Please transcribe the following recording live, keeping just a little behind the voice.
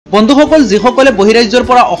বন্ধুসকল যিসকলে বহিৰাজ্যৰ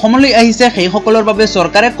পৰা অসমলৈ আহিছে সেই সকলৰ বাবে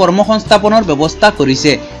চৰকাৰে কৰ্মসংস্থাপনৰ ব্যৱস্থা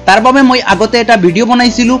কৰিছে তাৰ বাবে মই আগতে এটা ভিডিও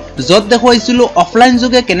বনাইছিলো যত দেখুৱাইছিলো অফলাইন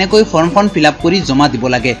যোগে কেনেকৈ ফৰ্মখন ফিলআপ কৰি জমা দিব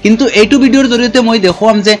লাগে কিন্তু এইটো ভিডিওৰ জৰিয়তে মই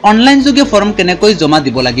দেখুৱাম যে অনলাইন যোগে ফৰ্ম কেনেকৈ জমা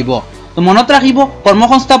দিব লাগিব তো মনত ৰাখিব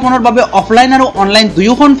কৰ্মসংস্থাপনৰ বাবে অফলাইন আৰু অনলাইন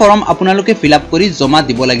দুয়োখন ফৰ্ম আপোনালোকে ফিলআপ কৰি জমা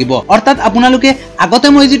দিব লাগিব অৰ্থাৎ আপোনালোকে আগতে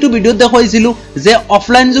মই যেটো ভিডিওত দেখুৱাইছিলো যে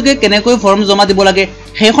অফলাইন যোগে কেনেকৈ ফৰ্ম জমা দিব লাগে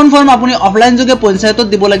সেইখন ফৰ্ম আপুনি অফলাইন যোগে পঞ্চায়তত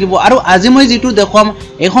দিব লাগিব আৰু আজি মই যেটো দেখুৱাম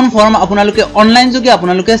এখন ফৰ্ম আপোনালোকে অনলাইন যোগে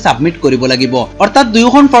আপোনালোকে সাবমিট কৰিব লাগিব অৰ্থাৎ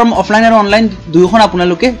দুয়োখন ফৰ্ম অফলাইন আৰু অনলাইন দুয়োখন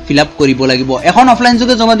আপোনালোকে ফিলআপ কৰিব লাগিব এখন অফলাইন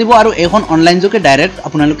যোগে জমা দিব আৰু এখন অনলাইন যোগে ডাইৰেক্ট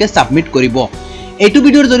আপোনালোকে সাবমিট কৰিব এইটো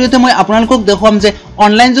ভিডিওৰ জৰিয়তে মই আপোনালোকক দেখুৱাম যে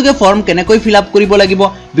অনলাইন যোগে ফৰ্ম কেনেকৈ ফিলআপ কৰিব লাগিব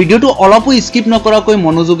ভিডিওটো অলপো স্কিপ নকৰাকৈ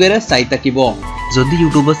মনোযোগেৰে চাই থাকিব যদি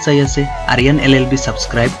ইউটিউবত চাই আছে আৰিয়ান এলএলবি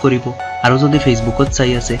সাবস্ক্ৰাইব কৰিব আৰু যদি ফেসবুকত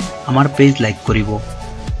চাই আছে আমাৰ পেজ লাইক কৰিব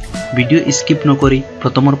ভিডিও স্কিপ নকৰি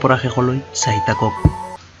প্ৰথমৰ পৰা শেষলৈ চাই থাকক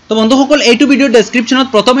তো বন্ধুসকল এইটো ভিডিও ডেসক্ৰিপচনত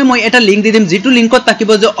প্ৰথমে মই এটা লিংক দি দিম যেটো লিংকত থাকিব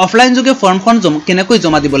যে অফলাইন যোগে ফৰ্মখন কেনেকৈ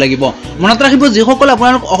জমা দিব লাগিব মনত ৰাখিব যিসকল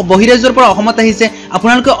আপোনালোক বহিৰাজ্যৰ পৰা অসমত আহিছে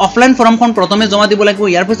আপোনালোকে অফলাইন ফৰ্মখন প্ৰথমে জমা দিব লাগিব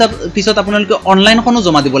ইয়াৰ পিছত আপোনালোকে অনলাইনখনো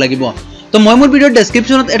জমা দিব লাগিব তো মই মোৰ ভিডিওৰ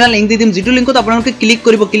ডেসক্ৰিপচনত এটা লিংক দি দিম যেটো লিংকত আপোনালোকে ক্লিক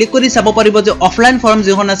কৰি চাব পাৰিব যে অফলাইন ফৰ্ম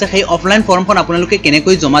যিখন আছে সেই অফলাইন ফৰ্মখন আপোনালোকে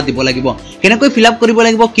কেনেকৈ জমা দিব লাগিব কেনেকৈ ফিলআপ কৰিব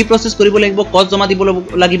লাগিব কি প্ৰসেস কৰিব লাগিব কত জমা দিব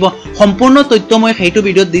লাগিব সম্পূৰ্ণ তথ্য মই সেইটো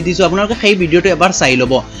ভিডিওত দি দিছো আপোনালোকে সেই ভিডিওটো এবাৰ চাই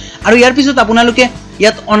লব আৰু ইয়াৰ পিছত আপোনালোকে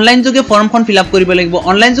ইয়াত অনলাইন যোগে ফৰ্মখন ফিলআপ কৰিব লাগিব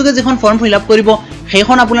অনলাইন যোগে যেখন ফৰ্ম ফিলআপ কৰিব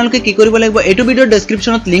সেইখন আপোনালোকে কি কৰিব লাগিব এইটো ভিডিওৰ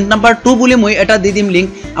ডেসক্ৰিপচনত লিংক নাম্বাৰ 2 বুলি মই এটা দি দিম লিংক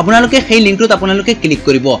আপোনালোকে সেই লিংকটোত আপোনালোকে ক্লিক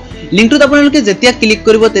কৰিব লিংকটোত আপোনালোকে যেতিয়া ক্লিক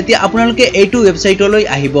কৰিব তেতিয়া আপোনালোকে এইটো ওয়েবসাইটলৈ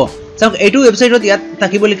আহিব চাওক এইটো ওয়েবসাইটত ইয়াত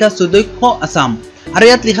থাকিব লিখা সুদক্ষ আসাম আৰু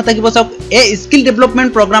ইয়াত লিখা থাকিব চাওক এ skill development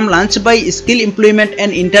programme launch by skill employment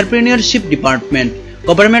and এন্টাৰপ্ৰেনিয়ৰশিপ department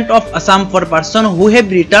Government of Assam for person who have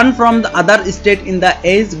returned from the other state in the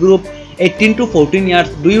age group 18 to 14 years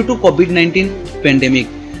due to COVID-19 pandemic.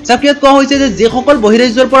 সাকিয়াত কোৱা হৈছে যে যেসকল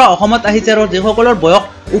বহিৰাজ্যৰ পৰা অসমত আহিছে আৰু যেসকলৰ বয়স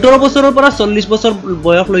 18 বছৰৰ পৰা 40 বছৰ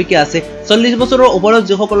বয়স লৈকে আছে 40 বছৰৰ ওপৰত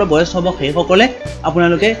যেসকলৰ বয়স হ'ব সেইসকলে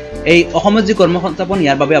আপোনালোকে এই অসমত যি কৰ্মসংস্থাপন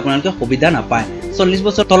ইয়াৰ বাবে আপোনালোকে সুবিধা নাপায় 40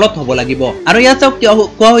 বছৰ তলত হ'ব লাগিব আৰু ইয়াত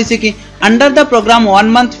কোৱা হৈছে কি Under the program 1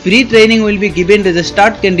 month free training will be given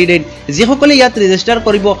registered candidate যেসকলে ইয়াত ৰেজিষ্টাৰ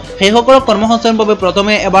কৰিব সেইসকলক কৰ্মসংস্থাপনৰ বাবে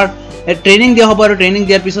প্ৰথমে এবাৰ ট্ৰেনিং দিয়া হ'ব আৰু ট্ৰেনিং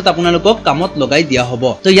দিয়াৰ পিছত আপোনালোকক কামত লগাই দিয়া হ'ব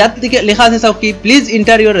তো ইয়াত লেখা আছে চাওক কি please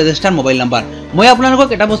enter your register mobile number মই আপোনালোকক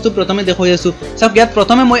এটা বস্তু প্ৰথমে দেখুৱাই আছো চাওক ইয়াত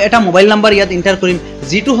প্ৰথমে মই এটা মোবাইল নাম্বাৰ ইয়াত এন্টাৰ কৰিম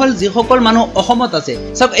যেটো হল যিসকল মানুহ অসমত আছে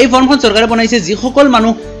চাওক এই ফৰ্মখন চৰকাৰে বনাইছে যিসকল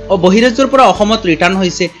মানুহ বহিৰাজ্যৰ পৰা অসমত ৰিটাৰ্ণ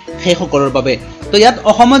হৈছে সেইসকলৰ বাবে তো ইয়াত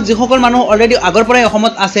অসমত যিসকল মানুহ অলৰেডি আগৰ পৰাই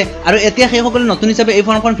অসমত আছে আৰু এতিয়া সেইসকলে নতুন হিচাপে এই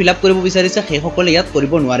ফৰ্মখন ফিলআপ কৰিব বিচাৰিছে সেইসকলে ইয়াত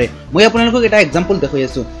কৰিব নোৱাৰে মই আপোনালোকক এটা এক্সাম্পল দেখুৱাই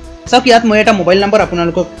আছো চাওক ইয়াত মই এটা মোবাইল নাম্বাৰ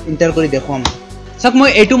আপোনালোকক এন্টাৰ কৰি দেখুৱাম চাওক মই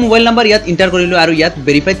এইটো মোবাইল নাম্বাৰ ইয়াত এন্টাৰ কৰিলো আৰু ইয়াত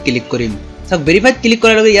ভেৰিফাইড ক্লিক কৰিম চাওক ভেৰিফাইড ক্লিক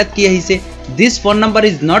কৰাৰ লগে ইয়াত কি আহিছে This phone number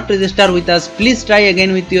is not registered with us. Please try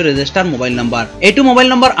again with your registered mobile number. এইটো মোবাইল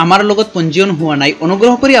নম্বৰ আমাৰ লগত পঞ্জীয়ন হোৱা নাই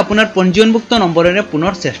অনুগ্ৰহ কৰি আপোনাৰ পঞ্জীয়নভুক্ত নম্বৰেৰে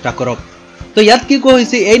পুনৰ চেষ্টা কৰক তো ইয়াত কি কোৱা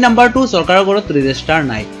হৈছে এই নম্বৰটো চৰকাৰৰ ঘৰত ৰেজিষ্টাৰ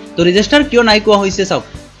নাই তো ৰেজিষ্টাৰ কিয় নাই কোৱা হৈছে চাওক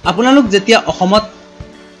আপোনালোক যেতিয়া অসমত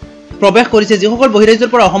প্ৰৱেশ কৰিছে যিসকল বহিৰাজ্যৰ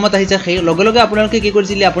পৰা অসমত আহিছে সেই লগে লগে আপোনালোকে কি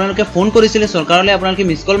কৰিছিলে আপোনালোকে ফোন কৰিছিলে চৰকাৰলৈ আপোনালোকে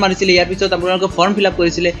মিছ কল মাৰিছিলে ইয়াৰ পিছত আপোনালোকে ফৰ্ম ফিলআপ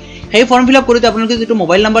কৰিছিলে সেই ফৰ্ম ফিলআপ কৰোতে আপোনালোকে যেটো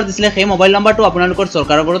মোবাইল নাম্বাৰ দিছিলে সেই মোবাইল নাম্বাৰটো আপোনালোকৰ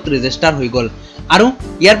চৰকাৰৰ ঘৰত ৰেজিষ্টাৰ হৈ গল আৰু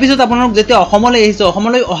ইয়াৰ পিছত আপোনালোক যেতিয়া অসমলৈ আহিছে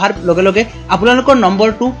অসমলৈ অহাৰ লগে লগে আপোনালোকৰ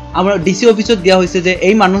নম্বৰটো আমাৰ ডিসি অফিচত দিয়া হৈছে যে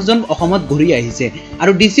এই মানুহজন অসমত ঘূৰি আহিছে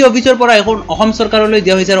আৰু ডিসি অফিচৰ পৰা এখন অসম চৰকাৰলৈ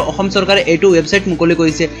দিয়া হৈছে আৰু অসম চৰকাৰে এইটো ওয়েবসাইট মুকলি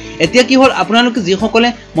কৰিছে এতিয়া কি হল আপোনালোকে যিসকলে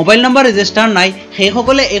মোবাইল নাম্বাৰ ৰেজিষ্টাৰ নাই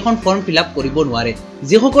সেইসকলে এখন ফৰ্ম ফিলআপ কৰিব নোৱাৰে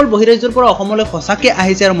যিসকল বহিৰাজ্যৰ পৰা অসমলৈ সঁচাকে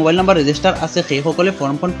আহিছে আৰু মোবাইল নাম্বাৰ ৰেজিষ্টাৰ আছে সেইসকলে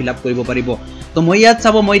ফৰ্মখন ফিলআপ কৰিব পাৰিব তো মই ইয়াত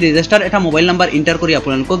চাব মই ৰেজিষ্টাৰ এটা মোবাইল নাম্বাৰ এন্টাৰ কৰি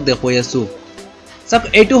আপোনালোকক দেখুৱাই আছো সব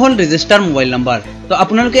এইটো হল ৰেজিষ্টাৰ মোবাইল নাম্বাৰ তো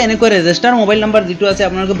আপোনালোকে এনেকৈ ৰেজিষ্টাৰ মোবাইল নাম্বাৰ যেটো আছে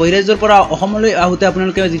আপোনালোকে বহিৰাজ্যৰ পৰা অসমলৈ আহোতে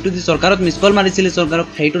আপোনালোকে যেটো দি চৰকাৰত মিছ কল মাৰিছিল চৰকাৰক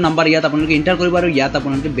সেইটো নাম্বাৰ ইয়াত আপোনালোকে এন্টাৰ কৰিব আৰু ইয়াত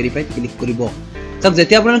আপোনালোকে ভেৰিফাইড ক্লিক কৰিব সব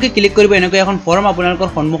যেতিয়া আপোনালোকে ক্লিক কৰিব এনেকৈ এখন ফৰ্ম আপোনালোকৰ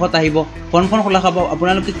সন্মুখত আহিব ফৰ্মখন খোলা খাব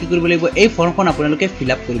আপোনালোকে কি কৰিব লাগিব এই ফৰ্মখন আপোনালোকে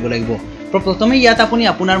ফিলআপ কৰিব লাগিব প্ৰথমে ইয়াত আপুনি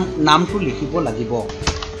আপোনাৰ নামটো লিখিব লাগিব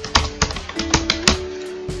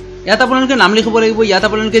ইয়াত আপোনালোকে নাম লিখিব লাগিব ইয়াত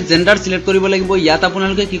আপোনালোকে জেন্ডাৰ সিলেক্ট কৰিব লাগিব ইয়াত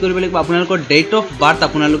আপোনালোকে কি কৰিব লাগিব আপোনালোকৰ ডেট অফ বাৰ্থ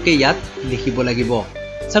আপোনালোকে ইয়াত লিখিব লাগিব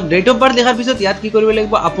সব ডেট অফ বাৰ্থ লেখাৰ পিছত ইয়াত কি কৰিব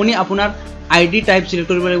লাগিব আপুনি আপোনাৰ আইডি টাইপ সিলেক্ট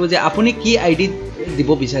কৰিব লাগিব যে আপুনি কি আইডি দিব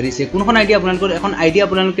বিচাৰিছে কোনখন আইডি আপোনালোকৰ এখন আইডি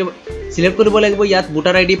আপোনালোকে সিলেক্ট কৰিব লাগিব ইয়াত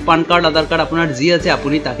ভোটাৰ আইডি পান কাৰ্ড আধাৰ কাৰ্ড আপোনাৰ যি আছে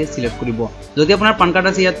আপুনি তাকে সিলেক্ট কৰিব যদি আপোনাৰ পান কাৰ্ড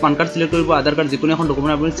আছে ইয়াত পান কাৰ্ড সিলেক্ট কৰিব আধাৰ কাৰ্ড যিকোনো এখন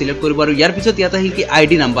ডকুমেণ্ট আপুনি সিলেক্ট কৰিব আৰু ইয়াৰ পিছত ইয়াত আহিল কি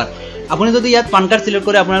আইডি নাম্বাৰ আপুনি যদি ইয়াত পান কাৰ্ড সিলেক্ট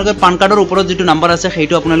কৰে আপোনালোকৰ পান কাৰ্ডৰ ওপৰত যেটো নাম্বাৰ আছে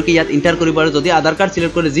সেইটো আপোনালোকে ইয়াত এন্টাৰ কৰিব আৰু যদি আধাৰ কাৰ্ড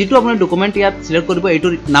সিলেক্ট কৰে যেটো আপোনাৰ ডকুমেণ্ট ইয়াত সিলেক্ট কৰিব এইটো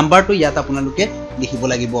নাম্বাৰটো ইয়াত আপোনালোকে লিখিব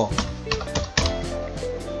লাগিব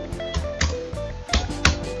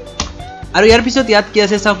আৰু ইয়াৰ পিছত ইয়াত কি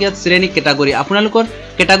আছে চাওক ইয়াত শ্ৰেণী ক্যাটাগৰী আপোনালোকৰ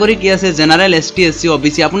ক্যাটাগৰী কি আছে জেনাৰেল এসটি এসসি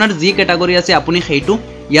ওবিসি আপোনাৰ যি ক্যাটাগৰী আছে আপুনি সেইটো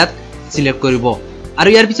ইয়াত সিলেক্ট কৰিব আৰু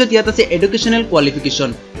ইয়াৰ পিছত ইয়াত আছে এডুকেশনাল কোৱালিফিকেশন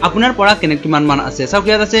আপোনাৰ পঢ়া কিমান মান আছে চাওক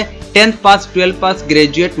ইয়াত আছে 10th pass 12th pass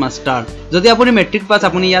graduate master যদি আপুনি মেট্ৰিক পাস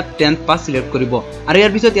আপুনি ইয়াত 10th পাস সিলেক্ট কৰিব আৰু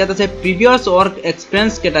ইয়াৰ পিছত ইয়াত আছে প্ৰিভিয়াস ওয়াৰ্ক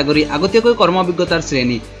এক্সপেৰিয়েন্স ক্যাটাগৰী আগতীয়াকৈ কৰ্ম অভিজ্ঞতাৰ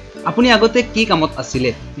শ্ৰেণী আপুনি আগতে কি কামত আছিল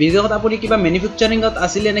বিদেশত আপুনি কিবা ম্যানুফ্যাকচাৰিংত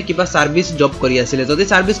আছিল নে কিবা সাৰ্ভিস জব কৰি আছিল যদি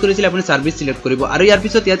সাৰ্ভিস কৰিছিল আপুনি সাৰ্ভিস সিলেক্ট কৰিব আৰু ইয়াৰ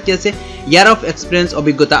পিছত ইয়াত কি আছে ইয়াৰ অফ এক্সপেৰিয়েন্স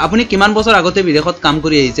অভিজ্ঞতা আপুনি কিমান বছৰ আগতে বিদেশত কাম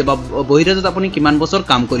কৰি আহিছে বা বহিৰাজ্যত আপুনি কিমান বছৰ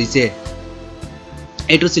কাম কৰিছে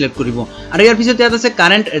এইটো সিলেক্ট কৰিব আৰু ইয়াৰ পিছত ইয়াত আছে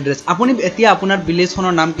কাৰেন্ট এড্ৰেছ আপুনি এতিয়া আপোনাৰ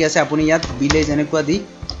ভিলেজখনৰ নাম কি আছে আপুনি ইয়াত ভিলেজ এনেকুৱা দি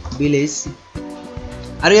ভিলেজ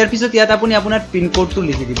আৰু ইয়াৰ পিছত ইয়াত আপুনি আপোনাৰ পিন কোডটো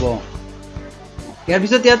লিখি দিব ইয়াৰ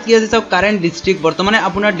পিছত ইয়াত কি আছে চাওক কাৰেন্ট ডিস্ট্ৰিক্ট বৰ্তমানে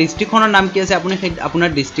আপোনাৰ ডিস্ট্ৰিক্টখনৰ নাম কি আছে আপুনি আপোনাৰ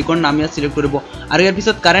ডিস্ট্ৰিক্টৰ নাম ইয়াত সিলেক্ট কৰিব আৰু ইয়াৰ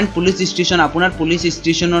পিছত কাৰেন্ট পুলিশ ষ্টেচন আপোনাৰ পুলিশ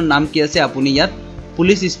ষ্টেচনৰ নাম কি আছে আপুনি ইয়াত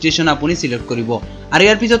পুলিশ ষ্টেচন আপুনি সিলেক্ট কৰিব আৰু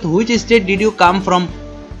ইয়াৰ পিছত which state did you come from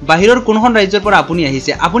বাহিৰৰ কোনখন ৰাজ্যৰ পৰা আপুনি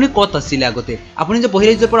আহিছে আপুনি কত আছিল আগতে আপুনি যে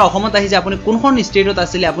বহিৰাজ্যৰ পৰা অসমত আহিছে আপুনি কোনখন ষ্টেটত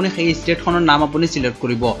আছিল আপুনি সেই ষ্টেটখনৰ নাম আপুনি সিলেক্ট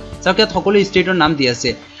কৰিব চাওক ইয়াত সকলো ষ্টেটৰ নাম দি আছে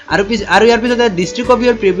আৰু ইয়াৰ পিছত ডিস্ট্ৰিক্ট অফ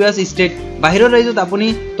ইয়ৰ প্ৰিভিয়াস ষ্টেট বাহিৰৰ ৰাজ্যত আপুনি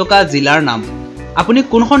থকা জিলাৰ নাম আপুনি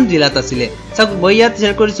কোনখন জিলাত আছিল চাওক মই ইয়াত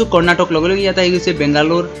সিলেক্ট কৰিছো কৰ্ণাটক লগে লগে ইয়াত আহি গৈছে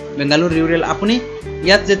বেংগালুৰু ৰুৰেল আপুনি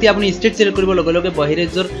ইয়াত যেতিয়া আপুনি ষ্টেট সিলেক্ট কৰিব লগে লগে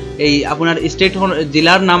বহিৰাজ্যৰ এই আপোনাৰ ষ্টেটখন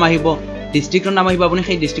জিলাৰ নাম আহিব ডিস্ট্ৰিক্টৰ নাম আহিব আপুনি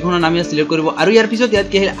সেই ডিস্ট্ৰিক্টখনৰ নাম ইয়াত সিলেক্ট কৰিব আৰু ইয়াৰ পিছত ইয়াত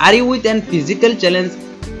কি আহিল R U with an physical challenge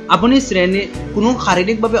আপুনি শ্ৰেণী কোনো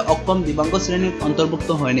শাৰীৰিকভাৱে অক্ষম দিব্যাংগ শ্ৰেণীৰ অন্তৰ্ভুক্ত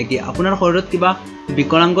হয় নেকি আপোনাৰ শৰীৰত কিবা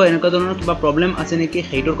বিকলাংগ এনেকুৱা ধৰণৰ কিবা প্ৰবলেম আছে নেকি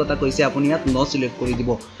সেইটোৰ কথা কৈছে আপুনি ইয়াত নো সিলেক্ট কৰি দিব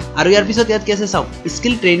আৰু ইয়াৰ পিছত ইয়াত কি আছে চাওক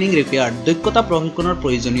স্কিল ট্ৰেইনিং ৰিকোয়াৰ্ড দক্ষতা প্ৰশিক্ষণৰ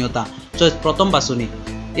প্ৰয়োজনীয়তা চইচ প্ৰথম বাছনি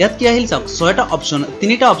ইয়াত কি আহিল চাওক 6টা অপচন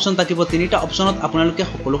 3টা অপচন থাকিব 3টা অপচনত আপোনালোকে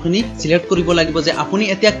সকলোখিনি সিলেক্ট কৰিব লাগিব যে আপুনি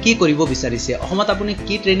এতিয়া কি কৰিব বিচাৰিছে অসমত আপুনি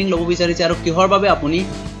কি ট্ৰেইনিং ল'ব বিচাৰিছে আৰু কিহৰ বাবে আপুনি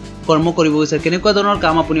কৰ্ম কৰিব বিচাৰিছে কেনেকুৱা ধৰণৰ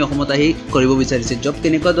কাম আপুনি অসমত আহি কৰিব বিচাৰিছে জব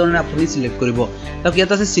কেনেকুৱা ধৰণে আপুনি সিলেক্ট কৰিব তাক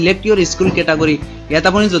ইয়াত আছে সিলেক্ট ইয়ৰ স্কুল ক্যাটাগৰী ইয়াত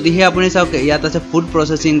আপুনি যদিহে আপুনি চাওক ইয়াত আছে ফুড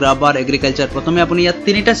প্ৰসেসিং ৰাবাৰ এগ্ৰিকালচাৰ প্ৰথমে আপুনি ইয়াত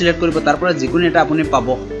 3টা সিলেক্ট কৰিব তাৰ পৰা যিকোনো এটা আপুনি পাব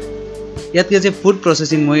ইয়াত কি আছে ফুড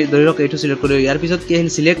প্ৰসেসিং মই ধৰিলক এইটো সিলেক্ট কৰিব ইয়াৰ পিছত কি আহিল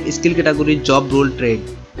select skill category job roll trade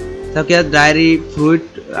তাক ইয়াত ডায়েৰী ফ্ৰুইট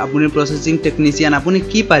আপুনি প্ৰসেসিং টেকনিশিয়ান আপুনি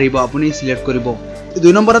কি পাৰিব আপুনি সিলেক্ট কৰিব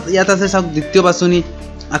 2 নম্বৰত ইয়াত আছে চাওক দ্বিতীয় বাছনি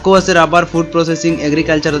আকৌ আছে ৰাবাৰ ফুড প্ৰসেসিং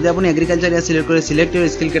এগ্ৰিকালচাৰ যদি আপুনি এগ্ৰিকালচাৰ ইয়াত সিলেক্ট কৰে সিলেক্ট ইয়ৰ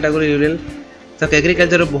স্কিল ক্যাটাগৰী ৰুৰেল তাক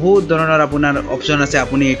এগ্ৰিকালচাৰৰ বহুত ধৰণৰ আপোনাৰ অপচন আছে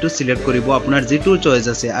আপুনি এইটো সিলেক্ট কৰিব আপোনাৰ যেটো চয়েস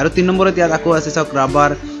আছে আৰু 3 নম্বৰত ইয়াত আকৌ আছে চাওক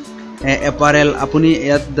ৰাবাৰ এপাৰেল আপুনি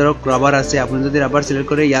ইয়াত ধৰক ৰাবাৰ আছে আপুনি যদি ৰাবাৰ সিলেক্ট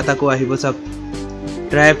কৰে ইয়াত আকৌ আহিব চাওক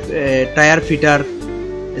tyre fitter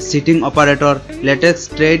sitting operator LaTeX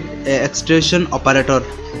trade এক্সট্ৰেকশন operator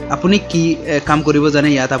আপুনি কি কাম কৰিব জানে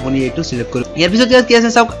ইয়াত আপুনি এইটো সিলেক্ট কৰিব ইয়াৰ পিছত ইয়াত কি আছে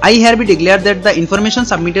চাওক আই হেয়াৰবি declare that the information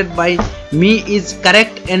submitted by me is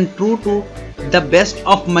correct and true to the best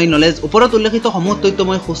of my knowledge ওপৰত উল্লেখিত সমূহ তথ্য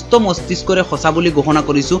মই সুস্থ মস্তিষ্কৰে সঁচা বুলি ঘোষণা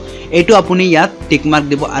কৰিছো এইটো আপুনি ইয়াত টিক মাৰ্ক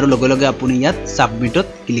দিব আৰু লগে লগে আপুনি ইয়াত সাবমিটত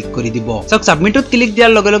ক্লিক কৰি দিব চাওক সাবমিটত ক্লিক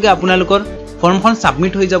দিয়াৰ লগে লগে আপোনালোকৰ ফৰ্মখন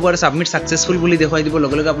সাবমিট হৈ যাব আৰু সাবমিট সাকসেসফুল বুলি দেখাই দিব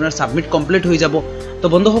লগে লগে আপোনাৰ সাবমিট কমপ্লিট হৈ যাব তো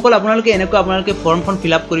বন্ধুসকল আপোনালোকে এনেকৈ আপোনালোকে ফৰ্মখন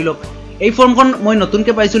ফিল আপ কৰি লওক এই ফৰ্মখন মই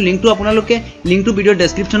নতুনকৈ পাইছো লিংকটো ভিডিঅ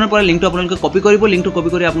ডেসক্ৰিপচনৰ পৰা লিংকটো আপোনালোকে কপি কৰিব লিংকটো কপি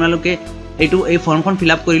কৰি আপোনালোকে এই ফৰ্মখন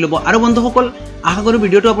ফিল আপ কৰি ল'ব আৰু বন্ধুসকল আশা কৰো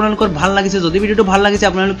ভিডিঅটো আপোনালোকৰ ভাল লাগিছে যদি ভিডিঅটো ভাল লাগিছে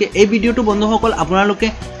আপোনালোকে এই ভিডিঅটো বন্ধুসকল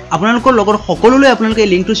আপোনালোকৰ লগৰ সকলোলৈ আপোনালোকে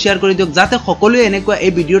লিংকটো শেয়াৰ কৰি দিয়ক যাতে সকলোৱে এনেকুৱা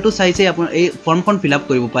এই ভিডিঅটো চাইছে এই ফৰ্মখন ফিল আপ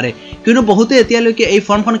কৰিব পাৰে কিয়নো বহুতে এতিয়ালৈকে এই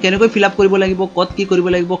ফৰ্মখন কেনেকৈ ফিল আপ কৰিব লাগিব কত কি কৰিব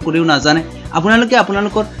লাগিব কোনেও নাজানে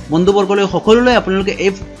আপোনালোকৰ বন্ধুবৰ্গলৈ সকলোলৈ আপোনালোকে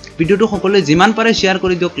এই ভিডিঅটো সকলোৱে যিমান পাৰে শেয়াৰ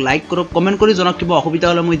কৰি দিয়ক লাইক কৰক কমেন্ট কৰি জনাওক কিবা অসুবিধা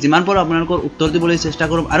হলে মই যিমান পাৰো আপোনালোকৰ উত্তৰ দিবলৈ চেষ্টা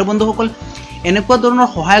কৰিম আৰু বন্ধুসকল এনেকুৱা ধৰণৰ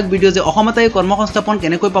সহায়ক ভিডিঅ যে অসমত কৰ্মসংস্থাপন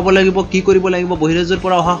কেনেকৈ পাব লাগিব কি কৰিব লাগিব বহিৰাজ্যৰ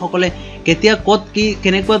পৰা অহা সকলে কেতিয়া কত কি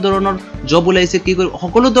কেনেকুৱা ধৰণৰ জব ওলাইছে কি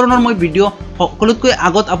সকলো ধৰণৰ মই ভিডিঅ সকলোতকৈ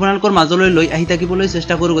আগত আপোনালোকৰ মাজলৈ লৈ আহি থাকিবলৈ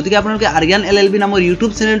চেষ্টা কৰো গতিকে আপোনালোকে আৰিয়ান LLB নামৰ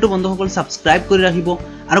ইউটিউব চেনেলটো বন্ধুসকল সাবস্ক্ৰাইব কৰি ৰাখিব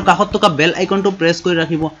আৰু কাষত থকা বেল আইকনটো প্ৰেছ কৰি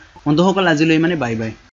ৰাখিব বন্ধুসকল আজিলৈ মানে বাই বাই